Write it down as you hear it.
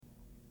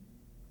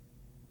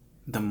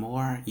The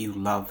more you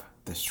love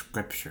the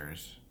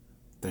scriptures,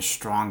 the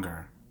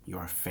stronger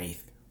your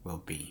faith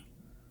will be.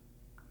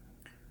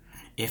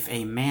 If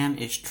a man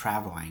is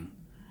traveling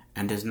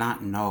and does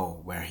not know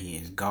where he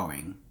is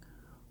going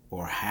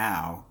or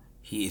how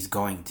he is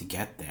going to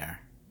get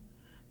there,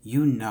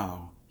 you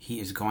know he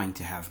is going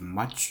to have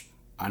much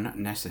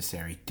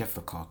unnecessary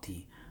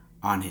difficulty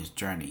on his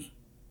journey.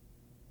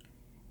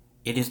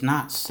 It is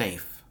not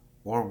safe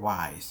or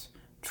wise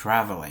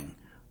traveling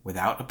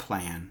without a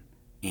plan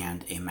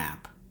and a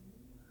map.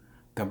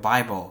 The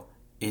Bible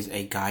is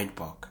a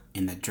guidebook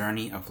in the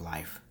journey of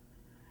life,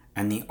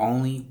 and the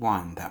only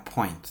one that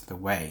points the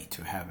way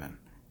to heaven.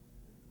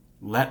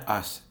 Let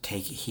us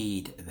take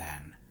heed,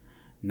 then,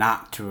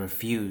 not to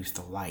refuse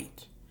the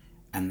light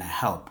and the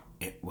help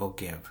it will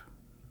give.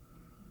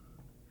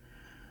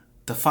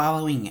 The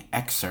following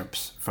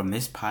excerpts from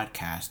this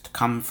podcast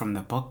come from the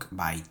book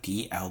by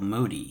D.L.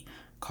 Moody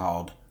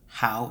called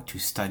How to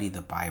Study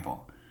the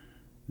Bible.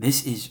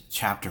 This is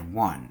chapter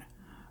 1,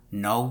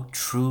 No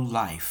True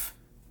Life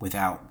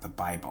Without the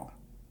Bible.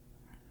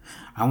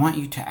 I want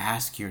you to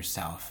ask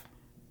yourself,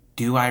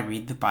 do I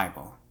read the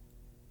Bible?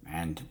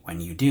 And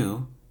when you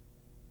do,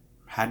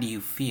 how do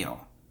you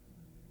feel?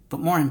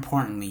 But more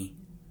importantly,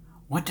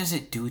 what does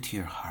it do to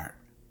your heart?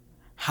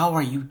 How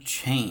are you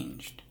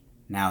changed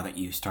now that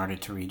you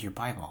started to read your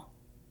Bible?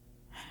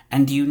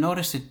 And do you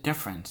notice a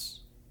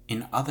difference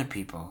in other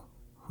people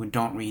who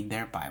don't read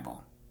their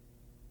Bible?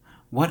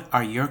 What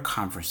are your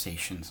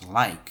conversations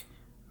like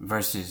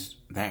versus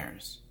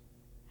theirs?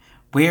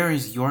 Where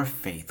is your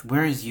faith?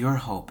 Where is your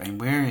hope?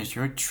 And where is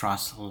your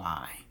trust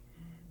lie?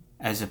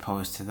 As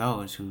opposed to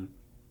those who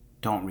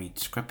don't read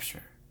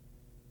Scripture.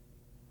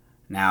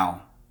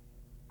 Now,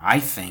 I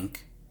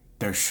think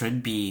there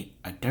should be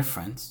a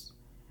difference,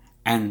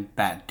 and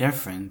that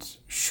difference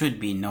should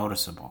be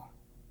noticeable.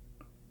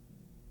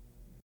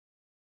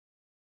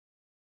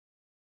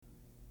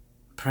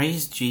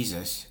 Praise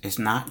Jesus is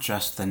not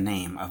just the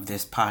name of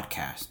this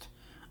podcast.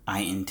 I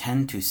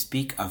intend to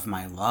speak of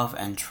my love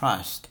and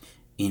trust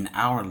in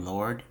our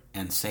Lord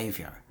and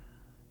Savior,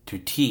 to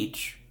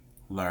teach,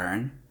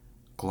 learn,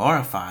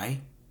 glorify,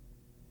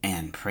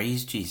 and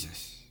praise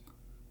Jesus.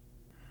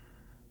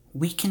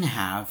 We can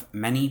have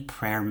many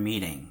prayer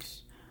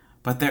meetings,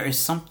 but there is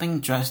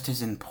something just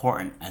as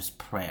important as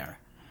prayer,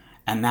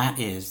 and that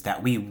is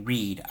that we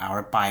read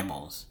our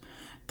Bibles,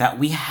 that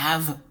we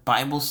have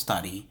Bible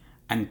study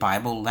and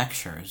Bible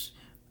lectures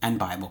and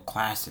Bible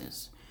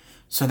classes,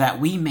 so that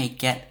we may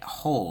get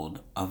hold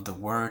of the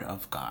Word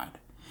of God,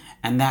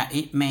 and that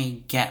it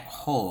may get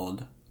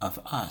hold of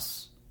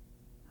us.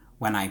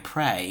 When I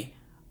pray,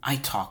 I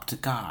talk to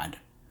God,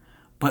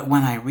 but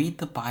when I read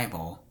the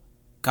Bible,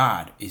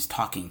 God is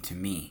talking to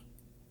me.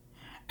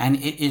 And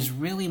it is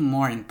really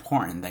more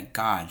important that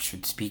God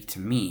should speak to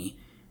me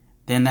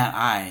than that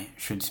I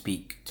should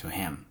speak to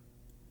Him.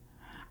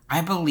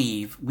 I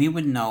believe we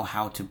would know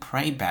how to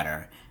pray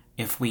better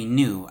if we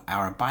knew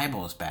our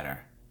Bibles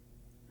better.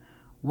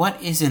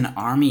 What is an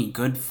army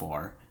good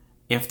for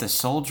if the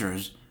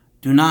soldiers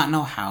do not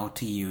know how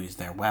to use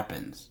their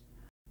weapons?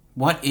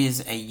 What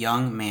is a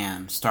young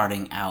man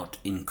starting out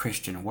in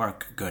Christian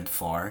work good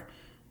for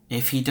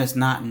if he does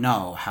not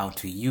know how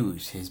to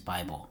use his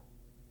Bible?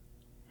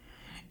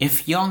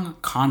 If young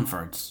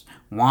converts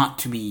want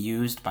to be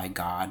used by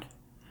God,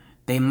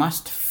 they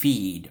must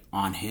feed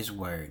on His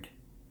Word.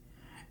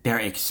 Their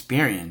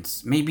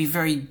experience may be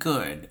very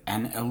good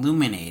and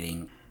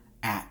illuminating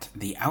at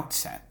the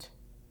outset,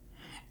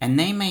 and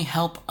they may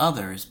help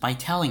others by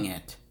telling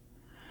it.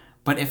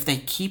 But if they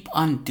keep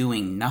on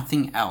doing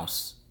nothing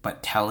else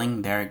but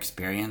telling their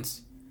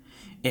experience,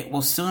 it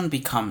will soon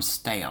become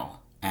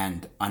stale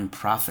and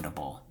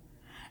unprofitable,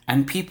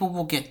 and people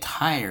will get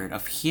tired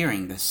of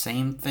hearing the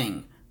same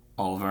thing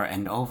over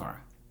and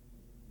over.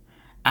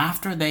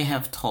 After they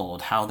have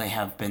told how they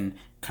have been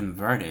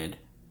converted,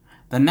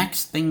 the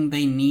next thing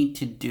they need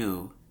to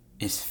do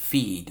is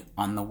feed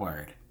on the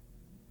Word.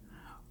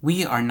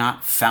 We are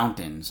not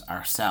fountains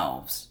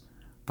ourselves,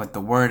 but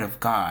the Word of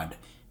God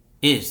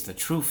is the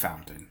true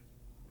fountain.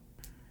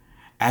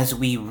 As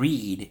we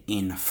read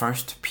in 1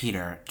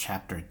 Peter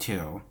chapter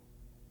 2,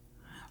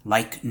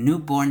 like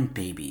newborn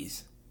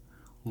babies,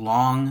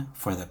 long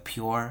for the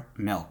pure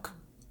milk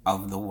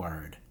of the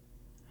Word,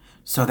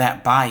 so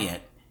that by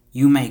it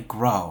you may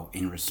grow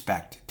in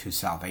respect to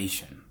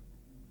salvation,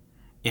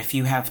 if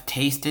you have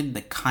tasted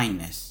the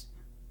kindness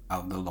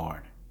of the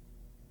Lord.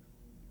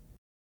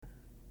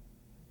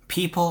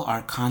 People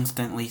are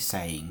constantly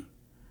saying,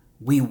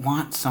 we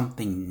want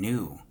something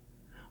new.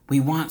 We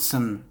want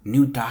some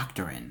new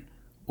doctrine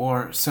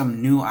or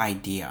some new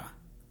idea.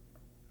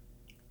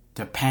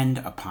 Depend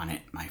upon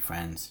it, my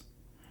friends,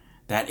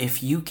 that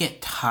if you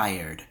get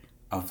tired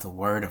of the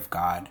Word of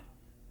God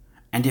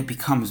and it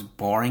becomes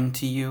boring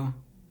to you,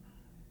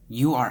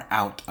 you are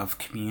out of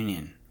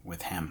communion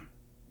with Him.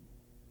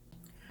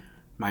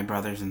 My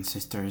brothers and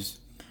sisters,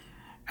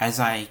 as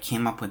I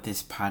came up with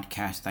this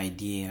podcast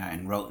idea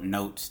and wrote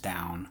notes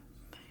down,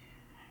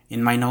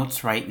 in my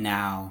notes right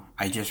now,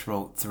 I just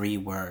wrote 3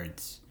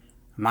 words: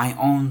 my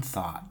own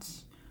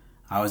thoughts.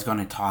 I was going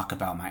to talk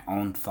about my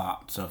own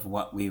thoughts of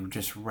what we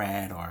just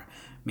read, or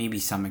maybe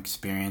some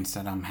experience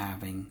that I'm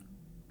having.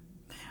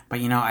 But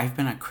I've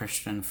been a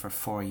Christian for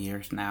 4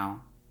 years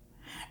now,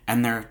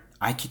 and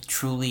I could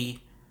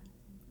truly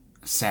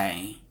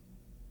say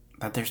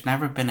that there's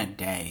never been a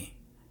day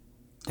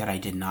that I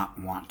did not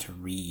want to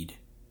read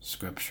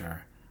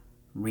Scripture,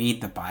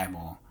 read the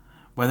Bible,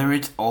 whether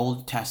it's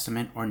Old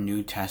Testament or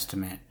New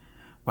Testament,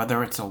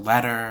 whether it's a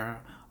letter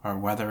or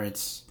whether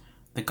it's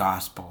the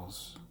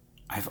Gospels.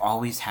 I've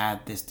always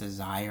had this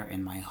desire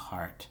in my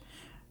heart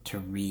to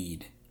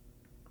read.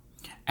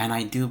 And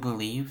I do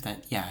believe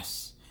that,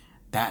 yes,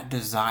 that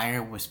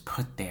desire was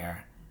put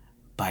there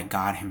by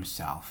God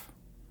Himself.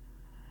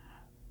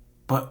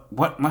 But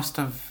what must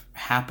have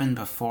happened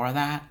before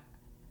that?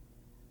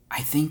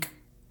 I think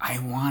I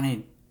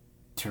wanted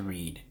to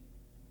read.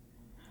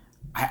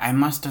 I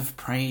must have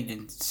prayed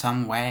in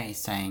some way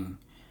saying,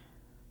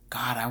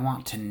 God, I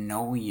want to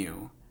know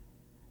you,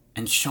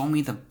 and show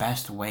me the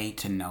best way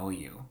to know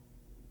you.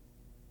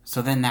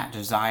 So then that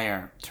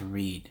desire to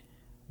read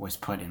was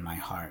put in my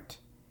heart.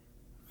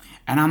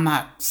 And I'm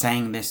not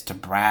saying this to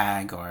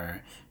brag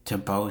or to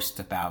boast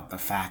about the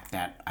fact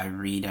that I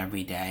read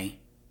every day.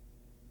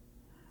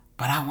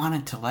 But I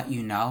wanted to let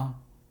you know,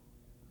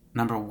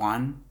 number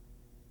one,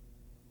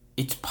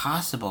 it's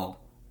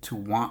possible to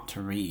want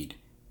to read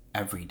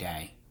every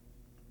day.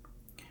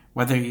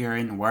 Whether you're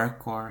in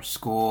work or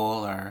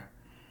school, or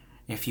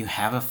if you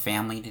have a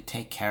family to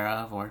take care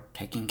of or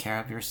taking care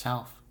of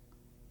yourself,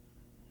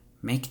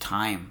 make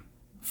time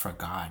for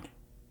God.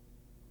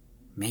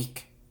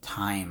 Make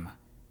time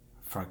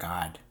for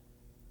God.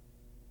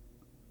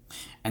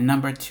 And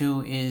number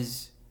two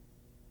is,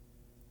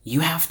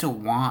 you have to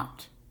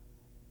want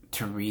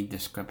to read the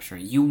Scripture.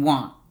 You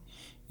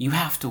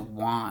have to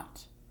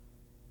want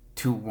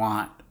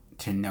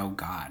to know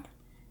God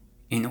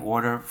in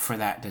order for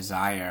that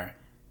desire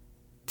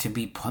to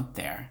be put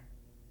there.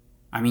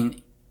 I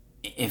mean,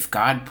 if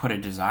God put a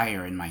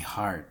desire in my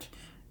heart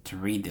to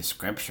read the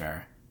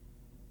Scripture,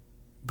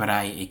 but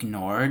I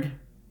ignored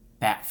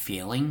that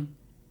feeling,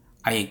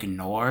 I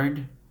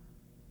ignored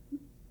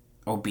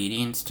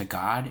obedience to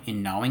God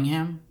in knowing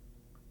Him,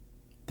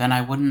 then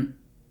I wouldn't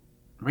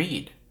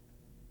read.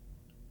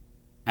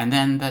 And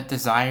then that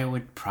desire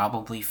would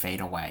probably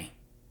fade away.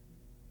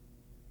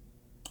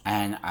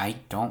 And I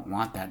don't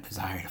want that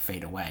desire to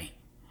fade away.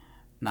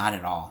 Not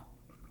at all.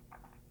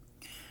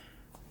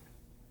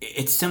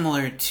 It's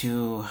similar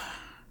to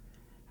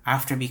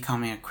after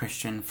becoming a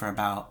Christian for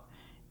about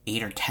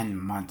 8 or 10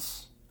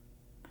 months,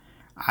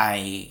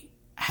 I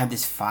had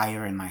this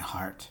fire in my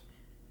heart.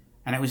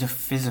 And it was a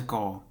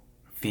physical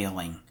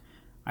feeling.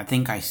 I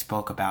think I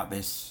spoke about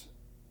this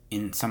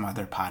in some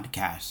other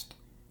podcast.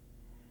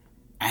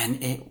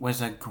 And it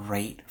was a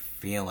great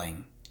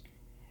feeling.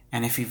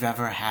 And if you've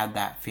ever had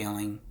that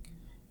feeling,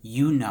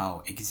 you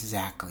know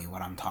exactly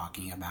what I'm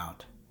talking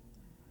about.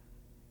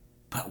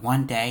 But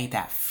one day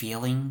that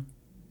feeling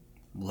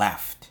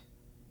left.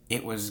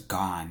 It was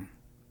gone.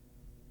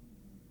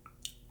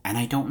 And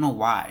I don't know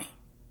why.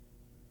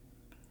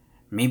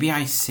 Maybe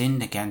I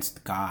sinned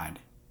against God.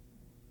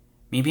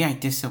 Maybe I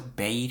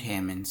disobeyed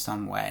Him in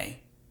some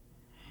way.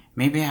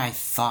 Maybe I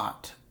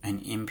thought an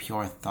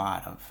impure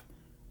thought of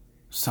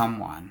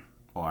someone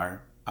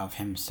or of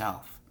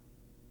Himself.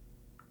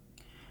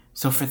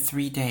 So for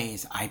 3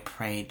 days I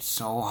prayed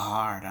so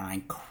hard and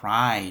I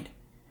cried.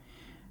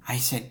 I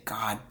said,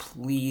 God,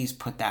 please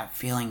put that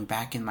feeling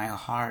back in my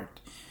heart.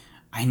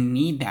 I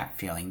need that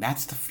feeling.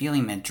 That's the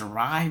feeling that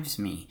drives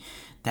me,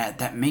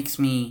 that makes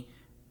me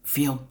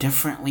feel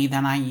differently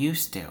than I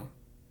used to.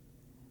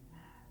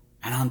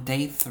 And on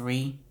day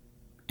 3,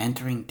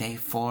 entering day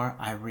 4,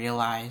 I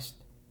realized,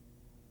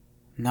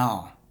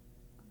 no,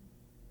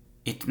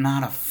 it's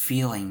not a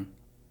feeling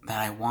that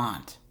I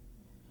want.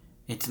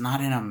 It's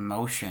not an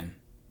emotion.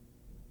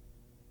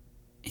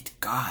 It's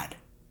God.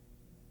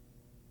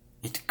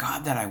 It's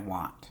God that I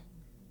want.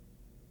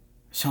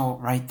 So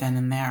right then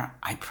and there,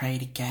 I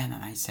prayed again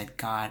and I said,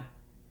 God,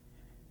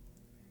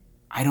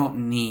 I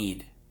don't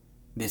need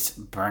this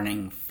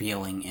burning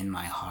feeling in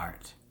my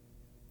heart.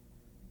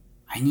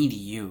 I need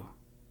you.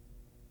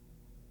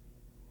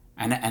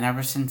 And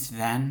ever since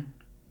then,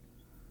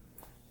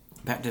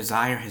 that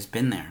desire has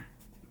been there.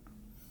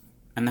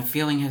 And the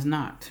feeling has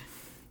not.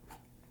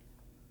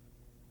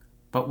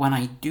 But when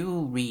I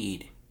do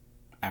read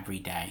every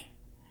day,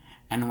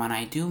 and when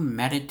I do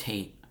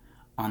meditate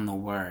on the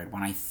Word,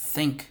 when I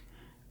think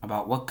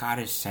about what God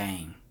is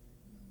saying,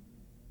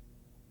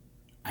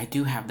 I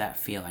do have that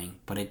feeling,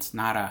 but it's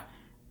not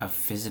a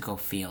physical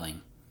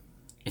feeling.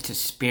 It's a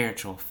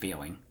spiritual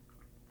feeling.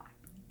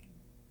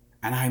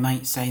 And I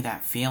might say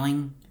that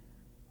feeling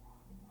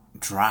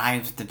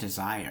drives the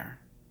desire,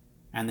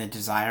 and the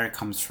desire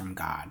comes from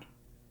God.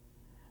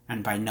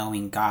 And by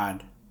knowing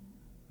God,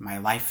 my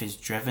life is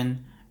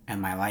driven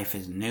and my life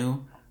is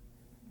new,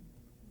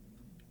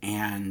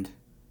 and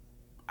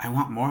I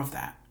want more of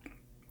that.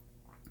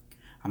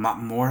 I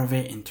want more of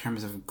it in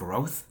terms of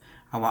growth.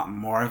 I want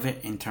more of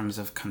it in terms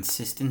of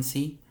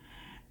consistency.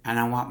 And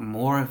I want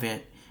more of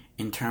it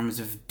in terms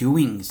of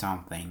doing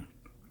something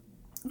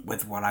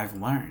with what I've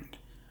learned.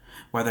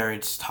 Whether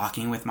it's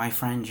talking with my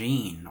friend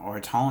Jean, or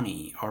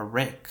Tony, or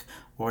Rick,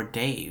 or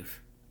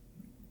Dave,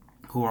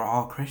 who are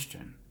all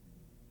Christian.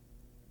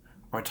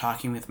 Or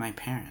talking with my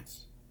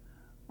parents.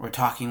 Or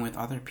talking with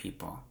other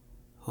people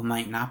who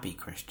might not be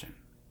Christian.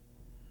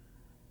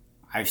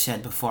 I've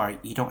said before,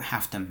 you don't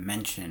have to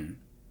mention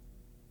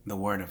the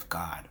Word of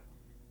God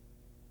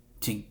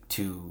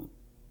to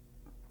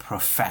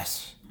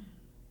profess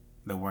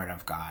the Word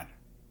of God.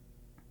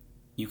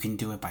 You can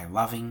do it by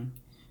loving.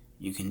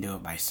 You can do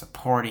it by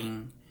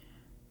supporting.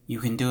 You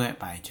can do it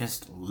by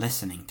just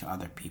listening to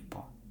other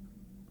people.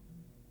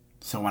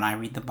 So when I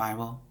read the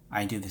Bible,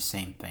 I do the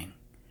same thing.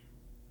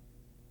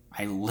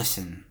 I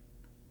listen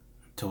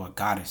to what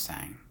God is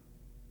saying.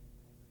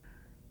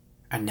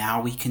 And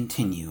now we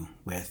continue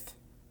with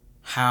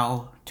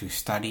how to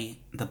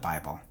study the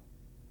Bible.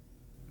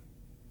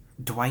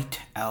 Dwight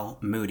L.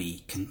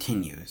 Moody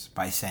continues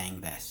by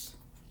saying this: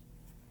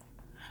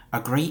 a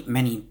great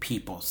many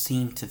people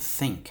seem to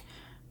think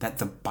that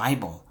the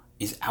Bible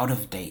is out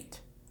of date,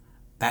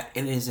 that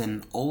it is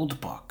an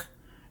old book,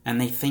 and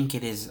they think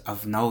it is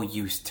of no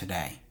use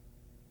today.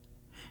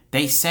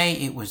 They say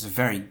it was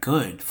very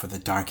good for the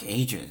Dark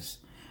Ages,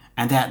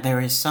 and that there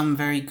is some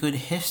very good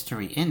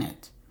history in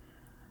it,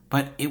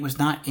 but it was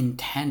not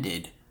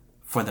intended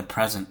for the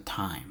present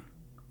time.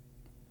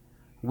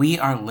 We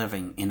are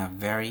living in a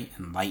very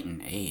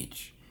enlightened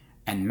age,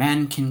 and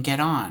men can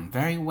get on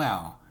very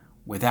well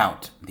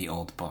without the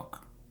old book.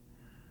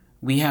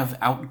 We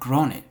have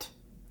outgrown it,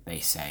 they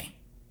say.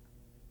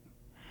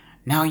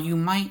 Now you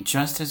might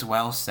just as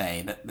well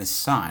say that the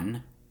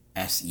sun,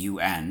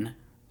 S-U-N,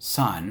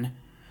 sun,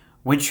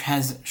 which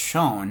has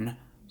shone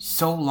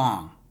so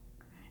long,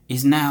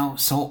 is now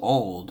so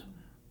old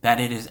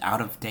that it is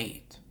out of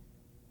date,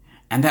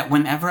 and that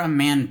whenever a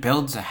man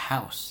builds a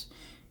house,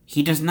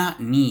 he does not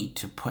need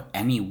to put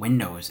any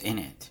windows in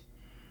it,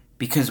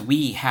 because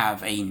we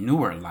have a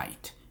newer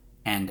light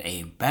and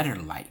a better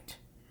light.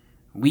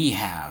 We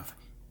have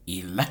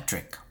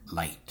electric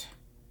light.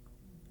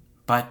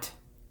 But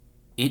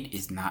it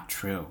is not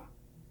true.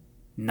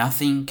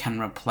 Nothing can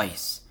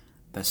replace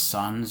the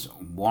sun's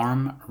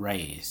warm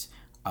rays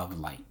of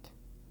light.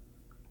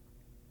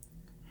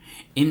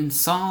 In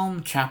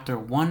Psalm chapter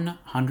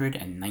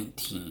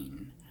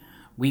 119,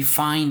 we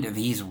find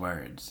these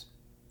words: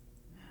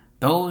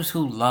 those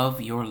who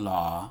love your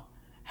law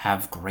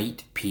have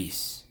great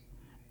peace,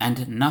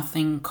 and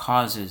nothing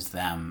causes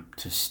them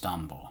to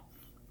stumble.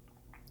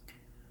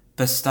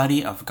 The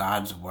study of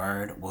God's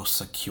word will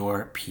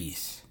secure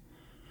peace.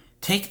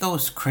 Take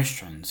those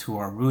Christians who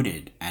are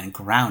rooted and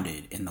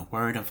grounded in the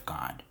word of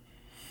God,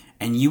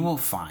 and you will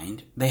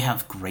find they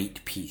have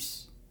great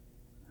peace.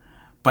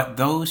 But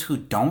those who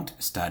don't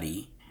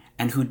study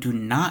and who do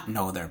not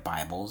know their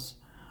Bibles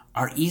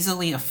are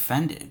easily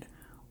offended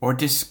or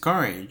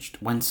discouraged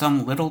when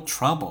some little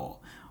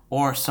trouble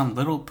or some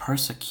little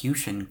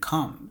persecution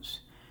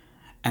comes,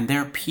 and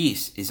their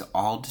peace is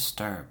all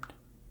disturbed.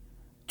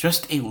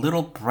 Just a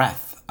little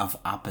breath of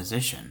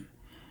opposition,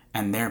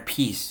 and their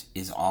peace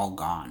is all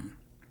gone.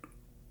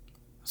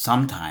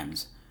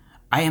 Sometimes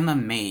I am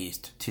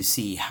amazed to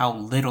see how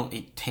little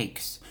it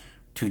takes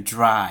to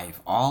drive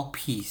all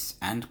peace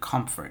and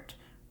comfort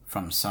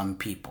from some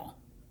people.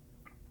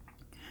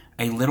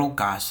 A little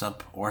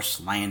gossip or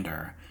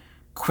slander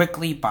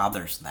quickly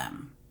bothers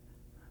them.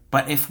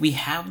 But if we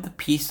have the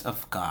peace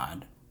of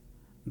God,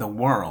 the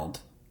world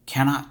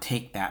cannot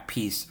take that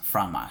peace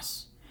from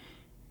us.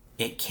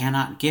 It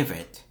cannot give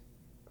it.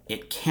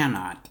 It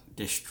cannot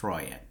destroy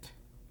it.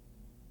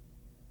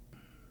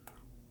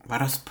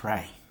 Let us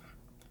pray.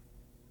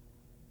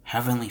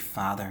 Heavenly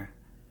Father,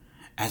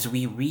 as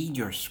we read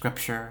your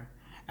scripture,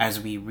 as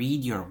we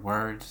read your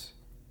words,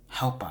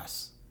 help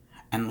us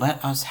and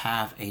let us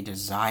have a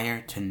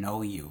desire to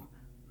know you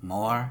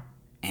more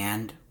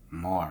and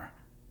more.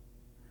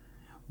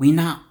 We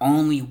not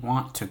only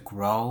want to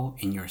grow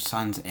in your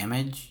Son's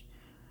image,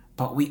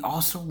 but we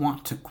also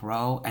want to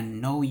grow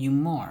and know you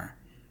more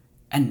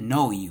and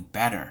know you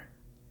better.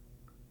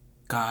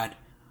 God,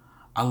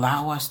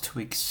 allow us to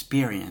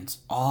experience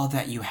all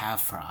that you have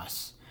for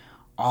us,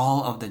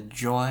 all of the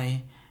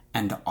joy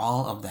and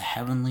all of the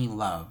heavenly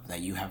love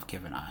that you have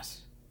given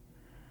us.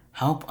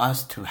 Help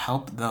us to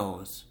help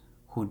those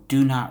who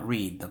do not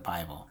read the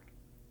Bible.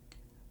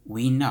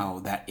 We know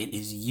that it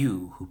is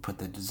you who put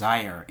the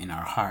desire in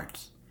our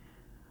hearts,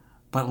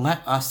 but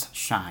let us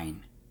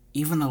shine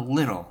even a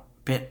little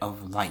bit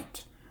of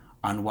light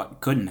on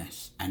what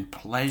goodness and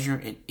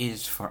pleasure it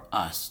is for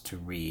us to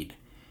read,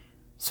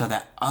 so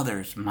that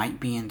others might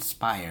be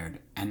inspired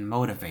and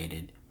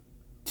motivated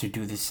to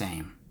do the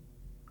same.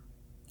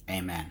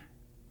 Amen.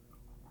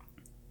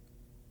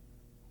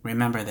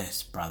 Remember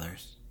this,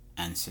 brothers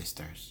and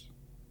sisters.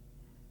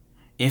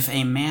 If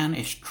a man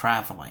is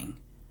traveling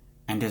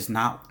and does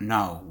not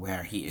know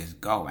where he is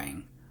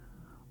going,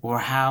 or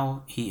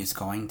how he is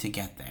going to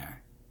get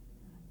there,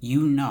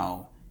 you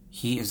know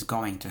he is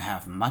going to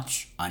have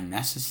much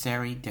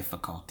unnecessary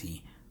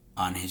difficulty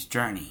on his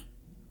journey.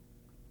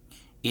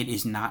 It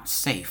is not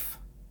safe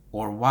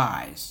or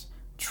wise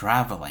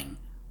traveling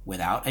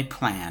without a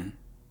plan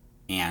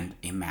and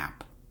a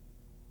map.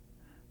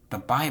 The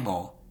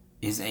Bible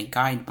is a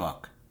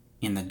guidebook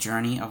in the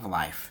journey of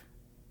life,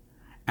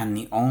 and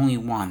the only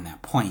one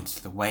that points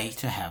the way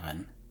to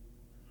heaven.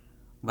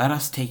 Let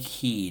us take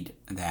heed,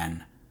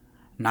 then,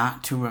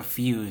 not to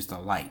refuse the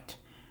light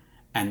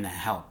and the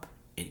help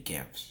it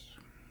gives.